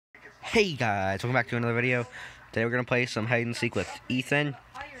Hey guys, welcome back to another video. Today we're gonna play some hide and seek with Ethan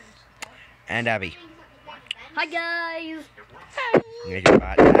and Abby. Hi guys. What?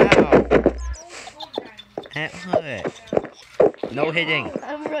 No hitting.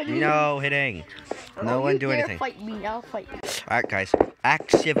 No hitting. No one do anything. Fight me. I'll fight you. Alright guys,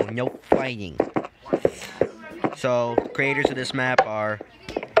 act civil, no fighting. So, creators of this map are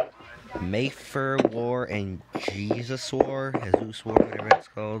Mayfair War and Jesus War, Jesus War, whatever it's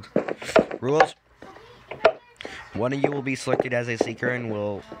called. Rules. One of you will be selected as a seeker and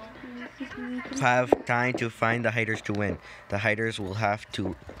will have time to find the hiders to win. The hiders will have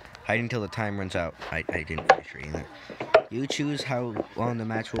to hide until the time runs out. I didn't finish reading that. You choose how long the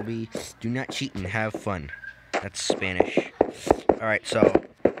match will be. Do not cheat and have fun. That's Spanish. Alright, so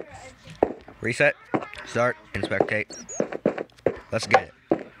reset, start, and spectate. Let's get it.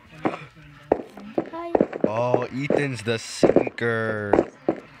 Hi. Oh, Ethan's the seeker.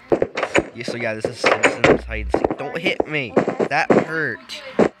 Yeah, so yeah, this is Simpsons hide and seek. Don't hit me. That hurt.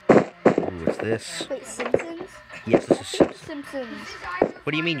 Ooh, what's this? Wait, Simpsons? Yes, this is Simpsons. Simpsons.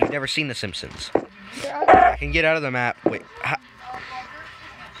 What do you mean you've never seen The Simpsons? There are I can get out of the map. Wait,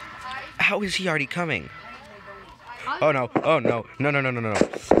 how is he already coming? Oh no, oh no, no.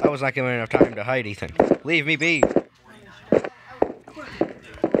 I was not given enough time to hide, Ethan. Leave me be.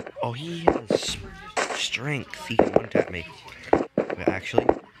 Oh, he has strength. He can one-tap me. Wait, actually.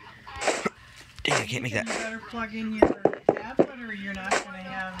 Dang, I can't make that. You better plug in your tablet or you're not going to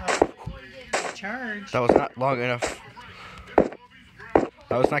have a charge. That was not long enough.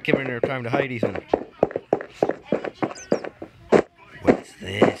 I was not given enough time to hide, Ethan. What's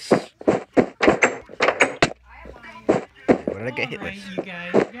this? What did I get hit Alright, with? you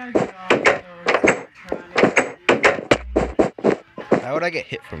guys, you gotta get off those electronics. How would I get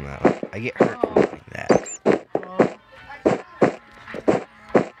hit from that? I get hurt from doing that.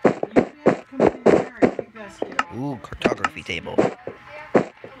 Ooh, cartography table. You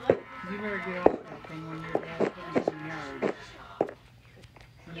better get off that thing when you're out in the yard.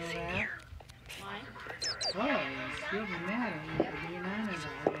 You know that? Oh, he's getting mad at you for being on his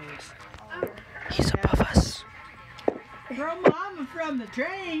nowadays. He's above us. Throw mama from the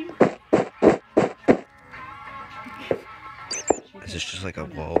train. Is this just like a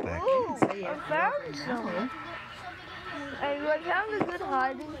wall back? Ooh, I found some. I found a good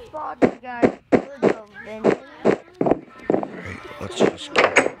hiding spot. You guys could have been. Alright, let's just go.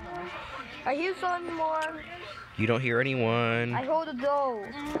 I hear someone. You don't hear anyone. I hold a door.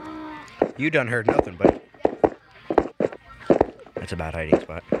 You done heard nothing, but that's a bad hiding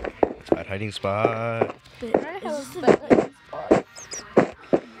spot. That's a bad hiding spot. Dude,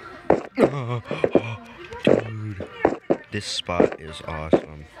 this spot is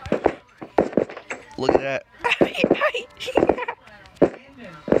awesome. Look at that.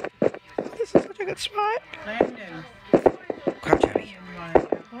 This is such a good spot. Landon, Crouch, Abby. you want an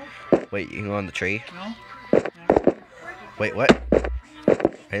apple? Wait, you can go on the tree? No? Wait, what? I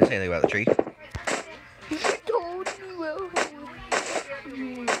didn't say anything about the tree.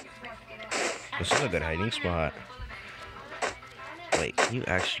 This is a good hiding spot. Wait, can you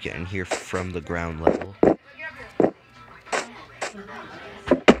actually get in here from the ground level?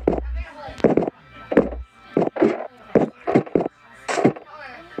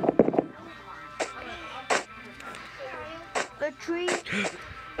 The tree.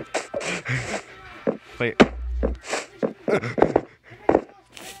 Wait.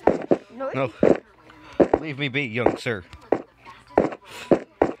 No. Leave me be, young sir.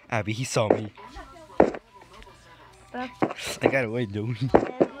 Abby, he saw me. I got away, dude.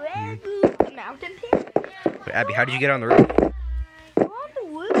 The mountain pit? Wait, Abby, how did you get on the roof? We're on the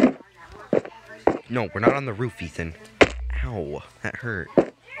roof. No, we're not on the roof, Ethan. Ow, that hurt.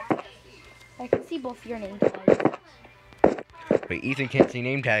 I can see both your name tags. Wait, Ethan can't see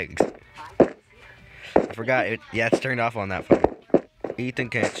name tags. I forgot it. Yeah, it's turned off on that phone. Ethan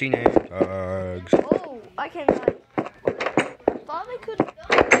can't see name tags. Oh, I can like. I thought I could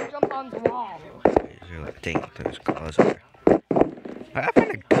jump on the wall. Dang, there's claws in there. I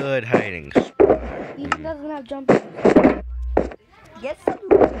found a good hiding spot. Ethan doesn't have jumping. Yes, I do.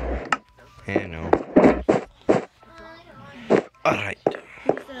 Yeah, no. Alright.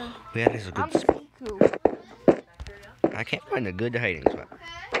 That is a good spot. I can't find a good hiding spot.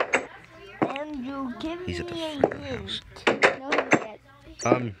 And you give He's at the me a front of the hint. house. No,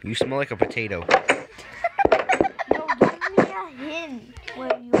 yet. You smell like a potato. No, give me a hint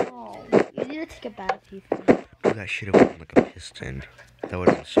where you are. You need to take a bath, Ethan. Ooh, that should have been like a piston. That would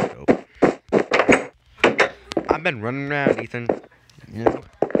have been so dope. I've been running around, Ethan. You know?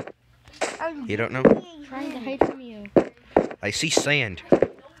 You don't know? Trying to hide from you. I see sand.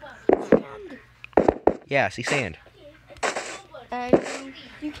 Yeah, see sand. And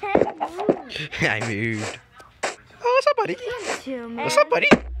you can't move. I moved. Oh, what's up, buddy? What's up, buddy?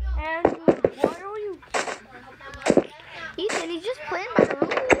 And why are you... Ethan, he's just playing by the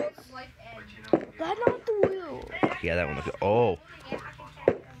rules. That's not the wheel. Yeah, that one looks good. Oh.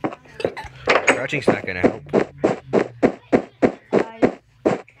 Crouching's not gonna help.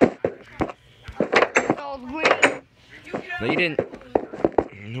 Oh, green. No, you didn't.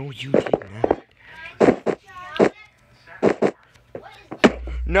 No, you did not.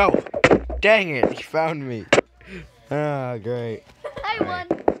 No! Dang it, he found me. Ah, great. I won.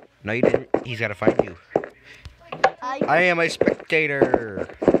 No, you didn't. He's gotta find you. I am a spectator.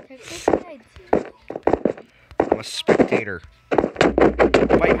 I'm a spectator.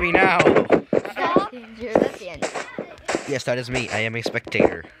 Fight me now. That's danger. That's the end. Yes, that is me. I am a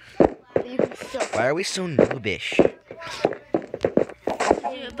spectator. You can still Why are we so noobish?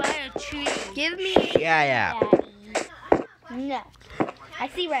 buy a tree. Give me Yeah. No. I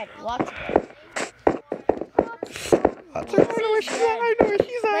see red. Lots of red. I know where she's at. I know where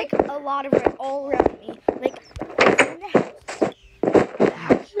she's at. Like a lot of red all around me. Like in the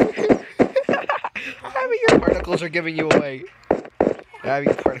house. Abby, your particles are giving you away. Abby,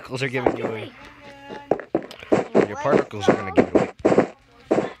 your particles are giving you away. Your particles are gonna give you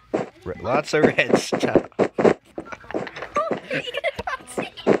away. Lots of red stuff.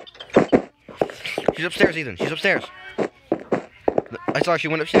 She's upstairs, Ethan. She's upstairs. I saw her. She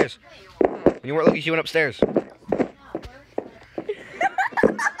went upstairs. When you weren't looking, she went upstairs.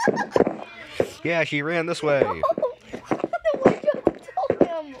 Yeah, she ran this way.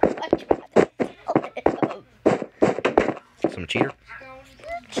 Some cheater.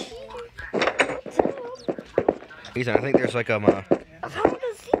 Ethan, I think there's like Guys,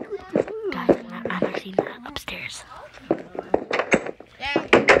 I'm actually not upstairs.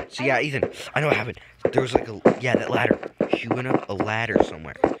 So yeah, Ethan, I know what happened. There was like that ladder. She went up a ladder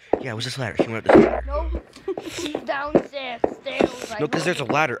somewhere. Yeah, it was this ladder. She went up this ladder. No, she's downstairs. Stairs. No, because there's a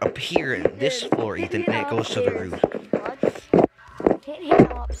ladder up here in this floor, Ethan, and it goes to the roof. What? Can't hit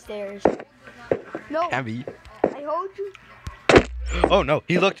him upstairs. No, Abby. I hold you. Oh no,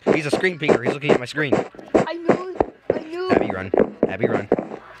 he looked. He's a screen peeker. He's looking at my screen. I knew. Abby, run. Abby, run.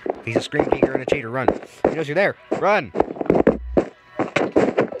 He's a screen peeker and a cheater. Run. He knows you're there. Run.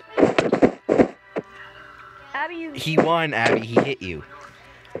 Abby, He won, Abby. He hit you.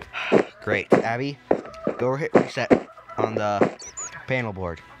 Great. Abby, go hit reset on the panel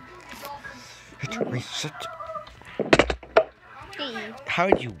board. Hit reset. How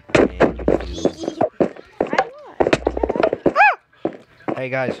did you win? You fool? I won. Hey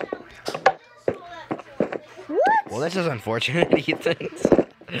guys. What? Well, this is unfortunate. Ethan's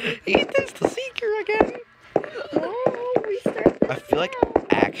the seeker again. Oh, we start this I feel like now.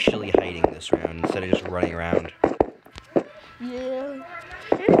 actually hiding this round instead of just running around. Yeah.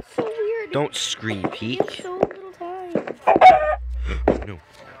 It's so weird. Don't scream, It's peek. so little time. No.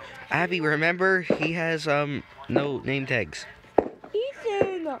 Abby, remember he has no name tags.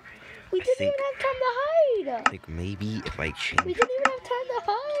 Ethan, we didn't think- even have time to hide. Like maybe if I We change, didn't even have time to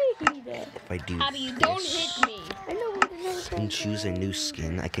hide. if I do Abby, you don't this hit me. I know we didn't have time. and choose a new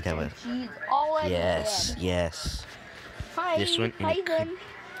skin, I could have a She's already yes, dead. yes. Hi. This one and Hi, it could Ethan.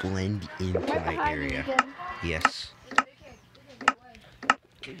 blend into Right my behind you, area. Ethan. Yes.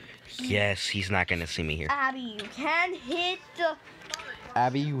 Yes, he's not gonna see me here. Abby, you can hit the...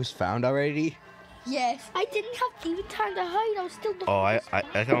 Abby was found already. Yes. I didn't have even time to hide. I was still... Oh, I thought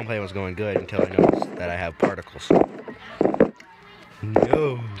my play was going good until I noticed that I have particles.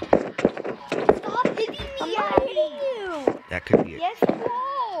 No. Stop hitting me. I'm not hitting you. That could be a Yes, you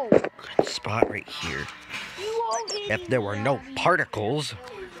will. good spot right here. You won't hit If there were me, no Abby. particles,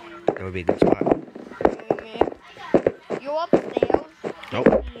 that would be a good spot. You're upstairs. Nope.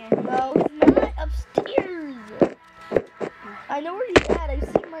 No, he's not upstairs. I know where he's at. I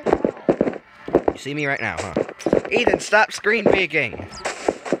see him right now. You see me right now, huh? Ethan, stop screen peeking.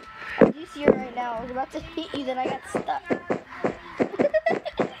 I do see you right now. I was about to hit you, then I got stuck.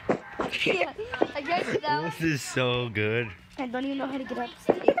 Yeah, I got you down. This is so good. I don't even know how to get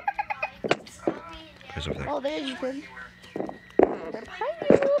upstairs. Where's over there? Oh, there's Ethan. They're behind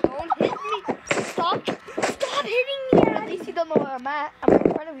you. Don't hit me. Stop. Stop hitting me. At least you don't know where I'm at. I'm right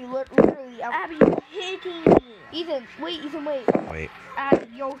in front of you. Literally. Abby, you're hitting me. Ethan, wait. Ethan, wait. Wait. Abby,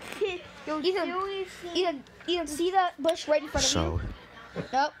 you're Ethan, see that bush right in front of So, you?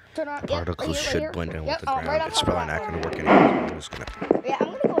 Nope. Turn on. particles right should here. blend in Yep, with the right ground. on It's top of probably that. not going to work anymore. I'm just gonna. Yeah, I'm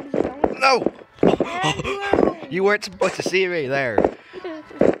gonna go over here. No! Andrew! You weren't supposed to see me there.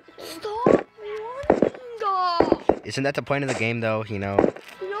 Stop running. Isn't that the point of the game, though? You know.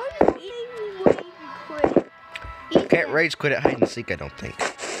 You're making me way crazy. Can't rage quit at hide and seek, I don't think.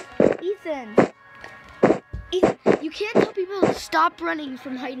 Ethan, you can't tell people to stop running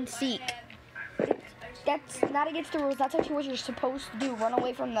from hide and seek. That's not against the rules. That's actually what you're supposed to do. Run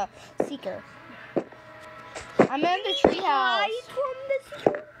away from the seeker. I'm in the treehouse. Hide from the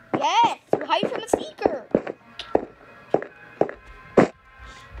seeker? Yes, you hide from the seeker.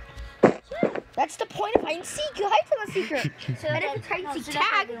 That's the point of hide and seek. You hide from the seeker. And if it's hide and seek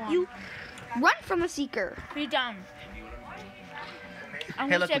tag, you run from the seeker. Be done.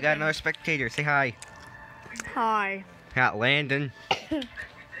 Hey, look, we got another spectator. Say hi. Hi. Yeah, Landon.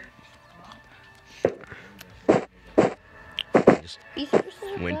 Just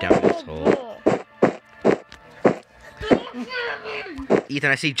went down this hole.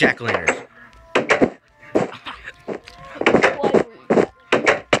 Ethan, I see jack-o'-lanterns.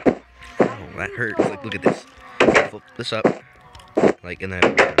 Oh, that hurts. Like, look at this. Flip this up. Like, and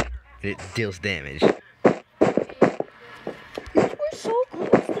then it deals damage. We're so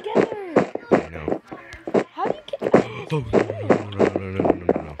close together. I know. How do you get Oh, no.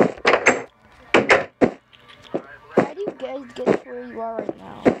 How do you guys get to where you are right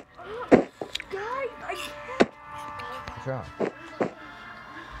now? Guys, What's wrong?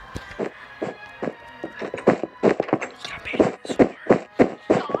 Stop hitting this hard.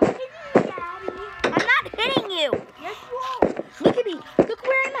 stop hitting me, Abby. I'm not hitting you. Yes, you are. Look at me. Look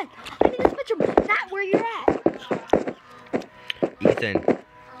where I'm at. I'm in this bedroom, not where you're at. Ethan,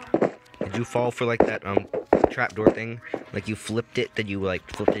 did you fall for like that trapdoor thing? Like you flipped it, then you like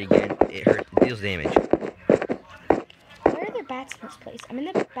flipped it again. It hurt. It deals damage. Where are there bats in this place? I'm in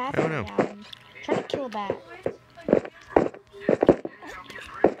the bathroom know. now. I'm trying to kill a bat.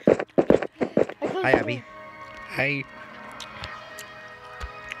 Hi, Abby. Hi.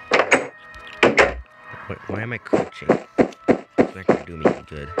 Why am I crouching? It's not gonna do me any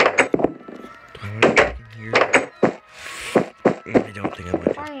good. Do I want to get in here? I don't think I want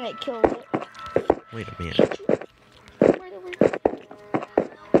to. Finally, it killed it. Wait a minute.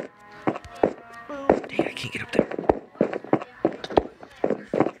 Dang, I can't get up there.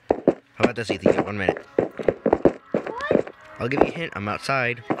 How about this, Ethan? You got 1 minute. What? I'll give you a hint. I'm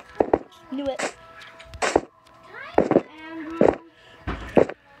outside. Knew it.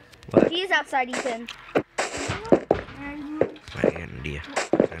 What? He is outside, Ethan. I got an idea.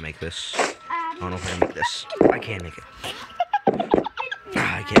 Can I make this? I don't know if I can make this. I can't make it.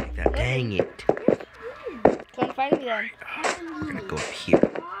 Ah, I can't make that. Dang it. Come on, find me then. I'm gonna go up here. I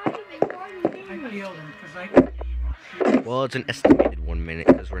killed him because I couldn't even shoot. Well, it's an estimated 1 minute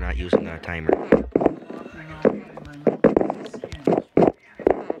because we're not using the timer. And I had my skin.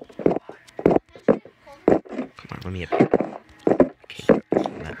 Come on, let me up here. Okay,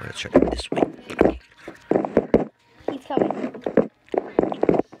 that way. Let's try it this way. Okay. He's coming.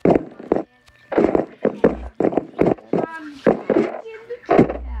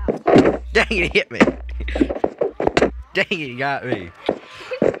 Dang it, it hit me. Dang it, you got me.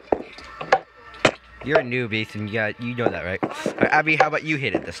 You're a noob, Ethan. You know that, right? Alright, Abby, how about you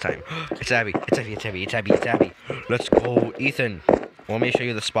hit it this time? It's Abby. It's Abby. It's Abby. It's Abby. It's Abby. Let's go, Ethan. Want me to show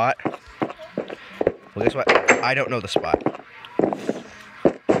you the spot? Well, guess what? I don't know the spot.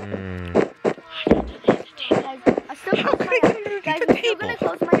 I still close my eyes. Guys, I'm still gonna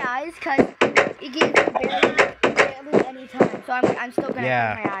close my eyes because it gives me barely any time. So I'm still gonna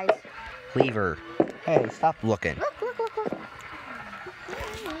Yeah. close my eyes. Cleaver. Hey, stop looking. Look.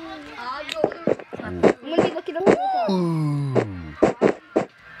 I'm gonna be looking up the whole time.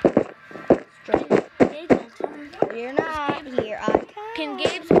 You're not here. I Can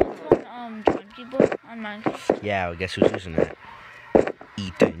Gabe's phone join people on Minecraft? Yeah, well, guess who's using that?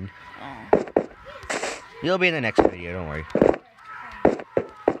 Ethan. Oh. You'll be in the next video, don't worry.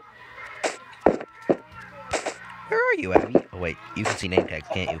 Where are you, Abby? Oh, wait, you can see name tags,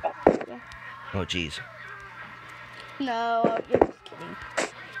 can't you? Yeah. Oh, jeez. No, you're just kidding.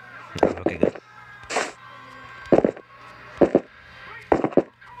 Oh, okay, good.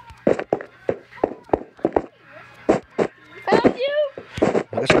 Found you!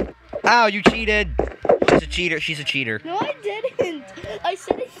 Well, guess what? Ow, you cheated! She's a cheater, she's a cheater. No, I didn't. I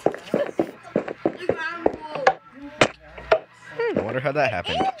said it. I wonder how that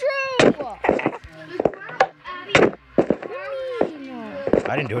happened. Andrew!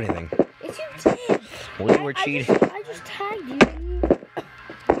 I didn't do anything. Yes, you did. Well, you were cheating. I just tagged you.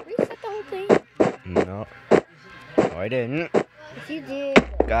 Reset the whole thing. No. No, I didn't. Yes, you did.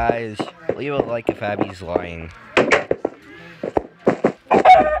 Guys, leave a like if Abby's lying.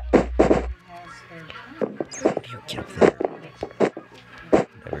 You get up there.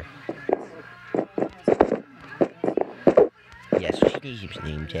 Whatever. Yeah, so she needs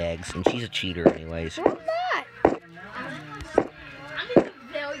name tags, and she's a cheater anyways. No, I'm not.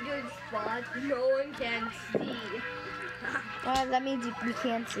 spot no one can see. That means you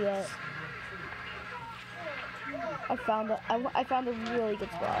can't see it. I found a really good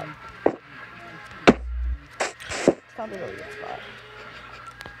spot. Found a really good spot.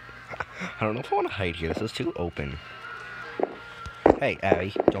 I don't know if I want to hide here. This is too open. Hey,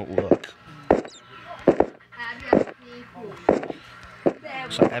 Abby, don't look.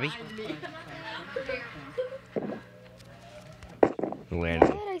 What's up, Abby? Why did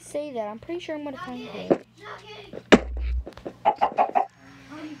I say that? I'm pretty sure I'm gonna find it.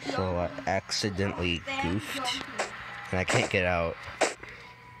 So I accidentally goofed, and I can't get out.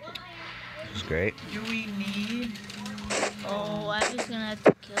 This is great. Do we need? Oh, I'm just gonna have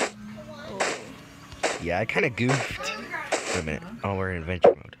to kill. Oh. Yeah, I kind of goofed. Wait a minute. Oh, we're in adventure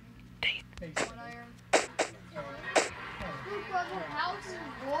mode. Dang it.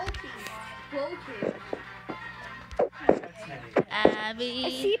 Abby. I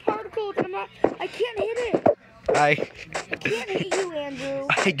see particles and I can't hit it. I Can't hit you, Andrew.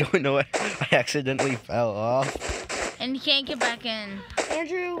 I don't know. I accidentally fell off. And you can't get back in.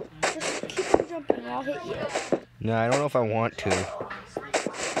 Andrew, just keep on jumping and I'll hit you. No, I don't know if I want to.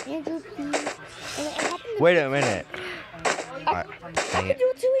 Andrew, please. Wait a minute. I Dang can it.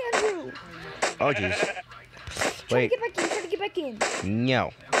 do it too, Andrew. Oh, jeez. Try Wait. to get back in.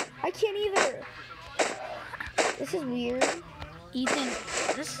 No. I can't either. This is weird. Ethan,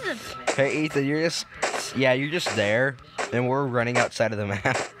 this is a. Hey, Ethan, you're just there, and we're running outside of the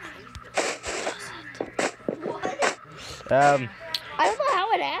map. I don't know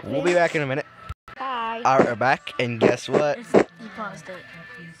how it happened. We'll be back in a minute. Hi. We're back, and guess what? You paused it.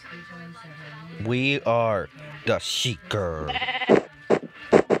 We are the Seeker.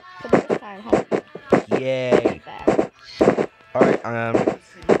 For this time, huh? Yay. Bad.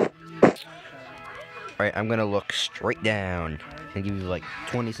 Alright, I'm gonna look straight down and give you like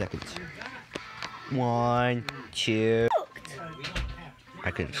 20 seconds. 1, 2.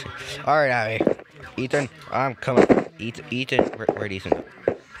 I couldn't see. Alright, Abby. Ethan, I'm coming. Ethan, where'd Ethan go?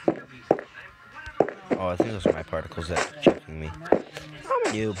 Oh, I think those are my particles that are choking me. I'm a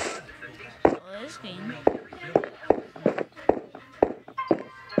noob. Oh, this game.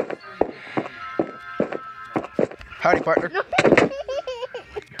 Howdy, partner.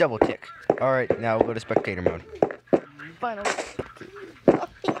 Double tick. Alright, now we'll go to spectator mode. Finally.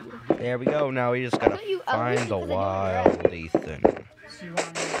 There we go. Now we just gotta find the wild Ethan.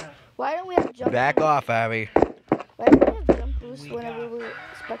 Why don't we have jump Back off, Abby. Why don't we have jump boost whenever we're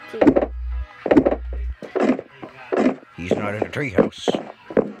spectating? He's not in a treehouse.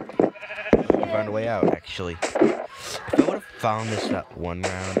 Found a way out, actually. If I would have found this that one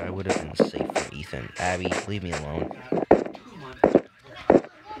round, I would have been safe from Ethan. Abby, leave me alone.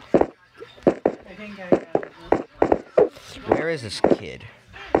 Where is this kid?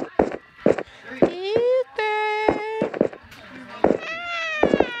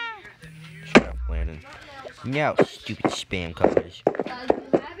 Shut up, Landon. No, stupid spam covers.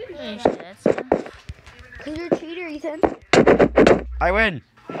 Holy shit, that's not. Cause you're a cheater, Ethan. I win!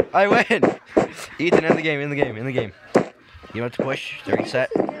 I win! Ethan, in the game, in the game, in the game. You want to push? 30 set.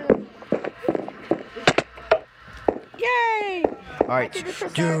 Yay! Alright,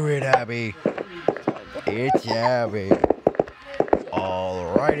 do it, Abby. It's Abby.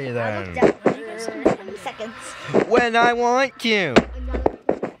 Alrighty then. 20 seconds. When I want to.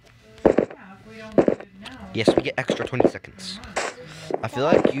 Yes, we get extra 20 seconds. I feel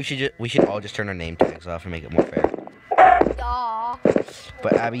like we should all just turn our name tags off and make it more fair. Aw.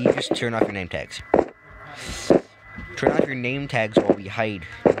 But Abby, you just turn off your name tags. Turn off your name tags while we hide.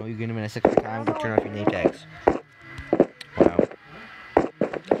 You know you're gonna miss extra time. Go turn off your name tags. Wow.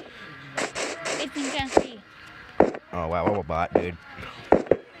 Ethan can't see. Oh wow, what a bot, dude.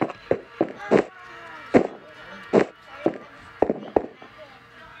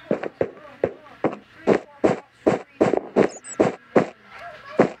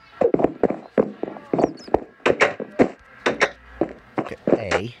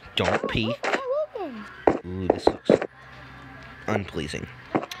 Okay, don't peek. Ooh, this looks unpleasing.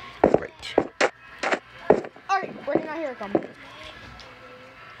 Great. Alright, we're not here. Come.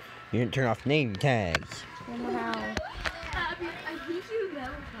 You didn't turn off name tags. Wow.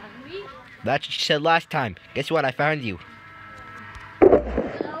 That's what you said last time. Guess what? I found you.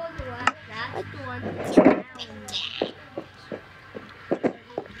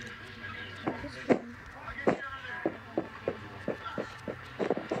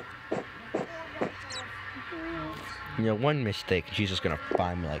 You know, one mistake, she's just gonna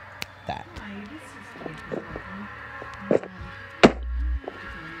find me like that.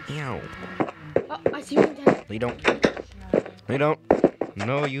 Ew. Oh, I see one. No, you don't. No, you don't.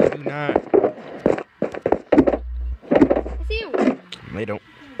 No, you do not. I see you. They don't.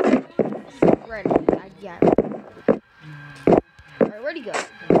 Right. Yeah. Alright, where'd he go?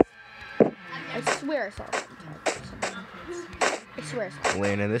 I swear I saw him. I swear I saw him.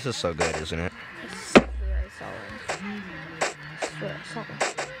 Landon, this is so good, isn't it? I swear I saw him. I swear I saw him. I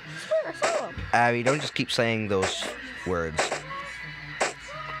swear I saw him. Abby, don't just keep saying those words.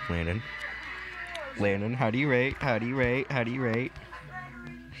 Landon. Landon, how do you rate? How do you rate? How do you rate?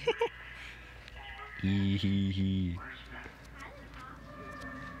 Hee hee hee.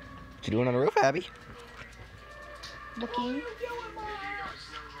 What you doing on the roof, Abby? Looking.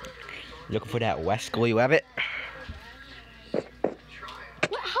 Looking for that Wesco, you have it?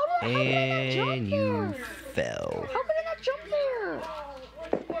 What? How did I jump And you there? fell. How could I not jump there?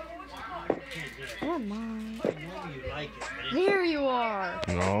 Oh my. There you are.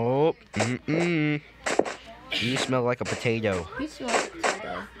 Nope. Mm-mm. You smell like a potato. You smell like a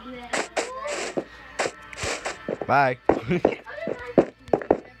potato. Bye.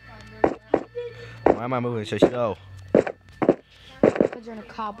 Why am I moving so slow? Because you're in a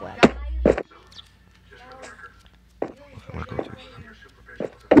cobweb. I'm gonna go through here.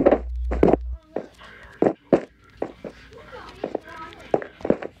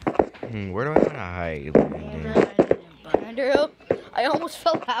 Where do I want to hide? Andrew, I almost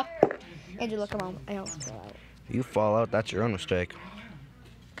fell out. Andrew, look, come on. I almost fell out. If you fall out, that's your own mistake.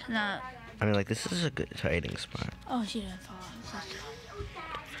 Cannot. I mean, like, this is a good hiding spot. Oh, she didn't fall.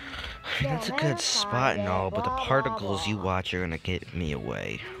 I mean, that's a good spot and all, but the particles you watch are gonna get me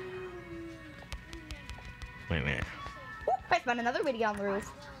away. Wait a minute. Ooh, I found another way to get on the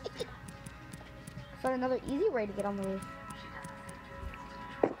roof. Found another easy way to get on the roof.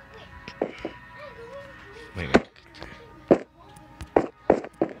 Wait a minute.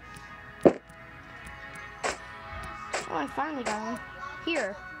 Oh, I finally got on.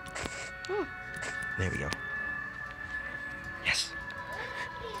 Here. Oh, There we go. Yes.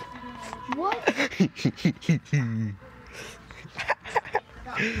 what?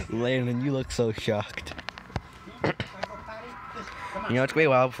 Landon, you look so shocked. You know, it's gonna be a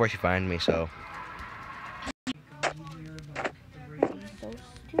while before she finds me, so. So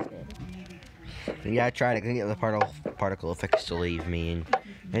stupid. Yeah, I tried. I couldn't get the particle effects to leave me, and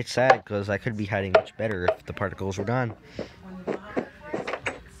it's sad because I could be hiding much better if the particles were gone.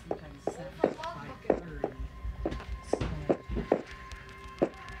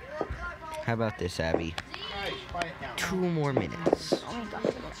 How about this, Abby? 2 more minutes. Oh my gosh,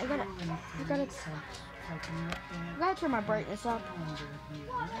 I gotta turn my brightness up.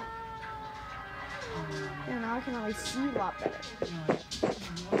 Yeah, now I can really see a lot better. Now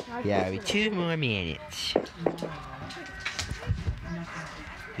I can Yeah, see Abby, the- 2 more minutes.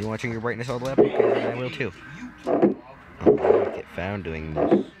 You want to turn your brightness all the way up? Okay, I will too. I'm gonna get found doing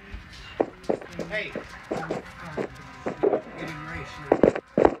this. Hey. Getting race.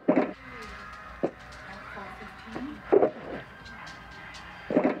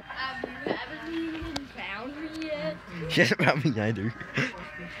 You haven't even found me yet. Just about me either.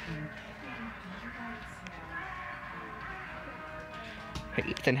 Hey,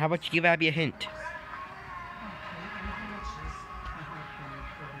 Ethan, how about you give Abby a hint?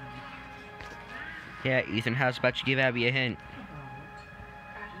 Yeah, Ethan, how's about you give Abby a hint?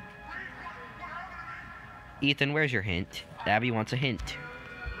 Ethan, where's your hint? Abby wants a hint.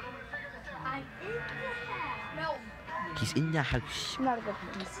 No. He's in the house. Not a good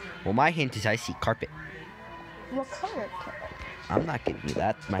thing. Well, my hint is I see carpet. What color carpet? I'm not giving you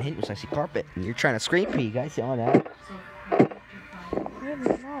that. My hint was I see carpet. And you're trying to scream me. You guys see all that? Maybe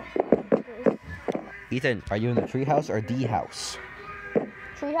not. Ethan, are you in the treehouse or the house?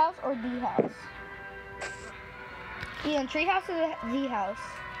 Treehouse or the house? Ian, treehouse or the house?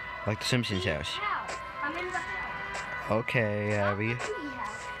 Like the Simpsons house. I'm in the house. Okay, Abby. The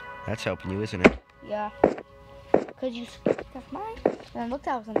house. That's helping you, isn't it? Yeah. Because you skipped off mine. And I looked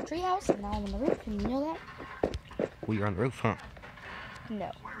out, I was on the treehouse, and now I'm on the roof. And you know that? Well, you're on the roof, huh?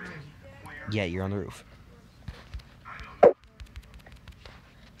 No. Yeah, you're on the roof.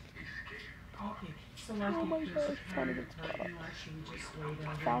 So Oh my gosh, found a good spot.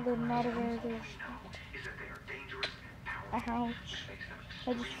 Found another very Ouch.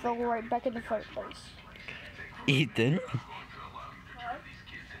 I just fell right back in the fireplace. Ethan.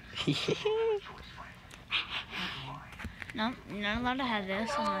 No, you're not allowed to have this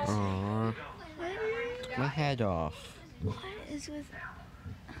unless. Aww. Took my head off. What is with?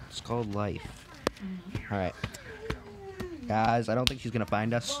 It's called life. Alright. Guys, I don't think she's gonna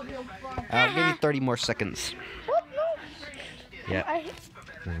find us. I'll give you 30 more seconds. What? No. Yep. I hit.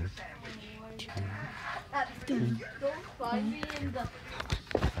 1, 2, 5,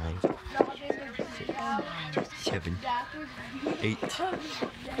 6, 7, 8,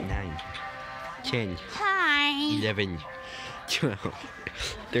 9, 10, Hi. 11, 12,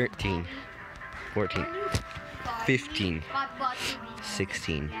 13, 14, 15,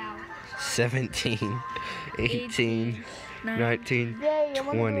 16, 17, 18, 19, Yay, I wanna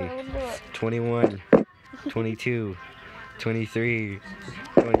do 20, it, I wanna do it. 21, 22, 23,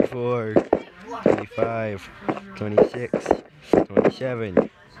 24, 25, 26, 27, I'm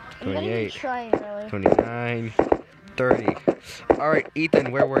not even 28, trying, really. 29, 30. Alright,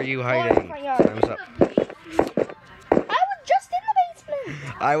 Ethan, where were you hiding? front yard. Time's up. I was just in the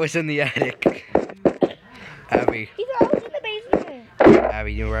basement. I was in the attic. Abby, Either I was in the basement.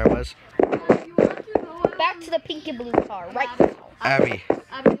 Abby, you know where I was? Back to the pink and blue car, right now. Abby,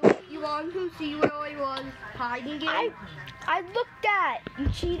 You want to see where I was hiding it? I looked at you,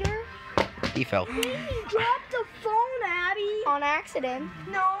 cheater. he fell. You dropped the phone, Abby. On accident.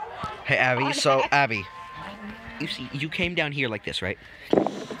 No. Hey, Abby, On so, accident. Abby, you see, you came down here like this, right?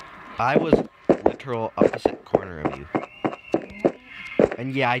 I was literal opposite corner of you.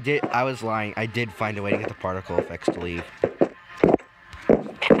 And yeah, I was lying. I did find a way to get the particle effects to leave.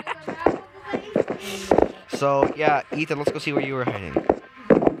 So, yeah, Ethan, let's go see where you were hiding.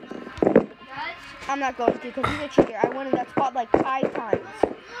 I'm not going to because he's a cheater. I went in that spot like 5 times.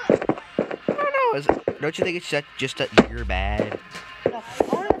 Don't you think it's just that you're bad? No, I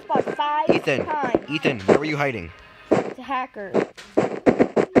went in that spot 5 Ethan, times. Ethan, where were you hiding? It's a hacker.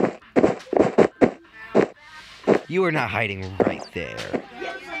 You were not hiding right there.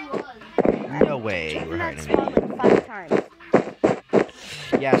 Yes, I was. No way you were In that hiding spot there. like 5 times.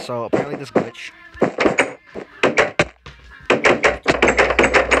 Yeah, so apparently this glitch.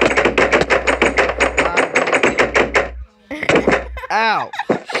 Ow!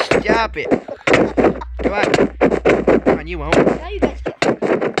 Stop it! Come on. Come on, you won't. Now you guys get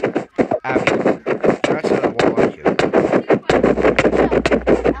Abby. You're outside the wall, aren't you?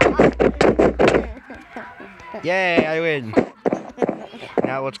 Yay, I win.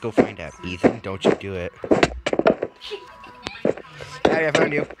 Now let's go find out. Ethan, don't you do it. Abby, I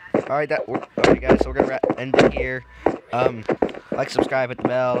found you. Alright, guys, so we're gonna end it here. Like, subscribe, hit the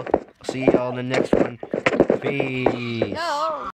bell. See y'all in the next one. Peace. No.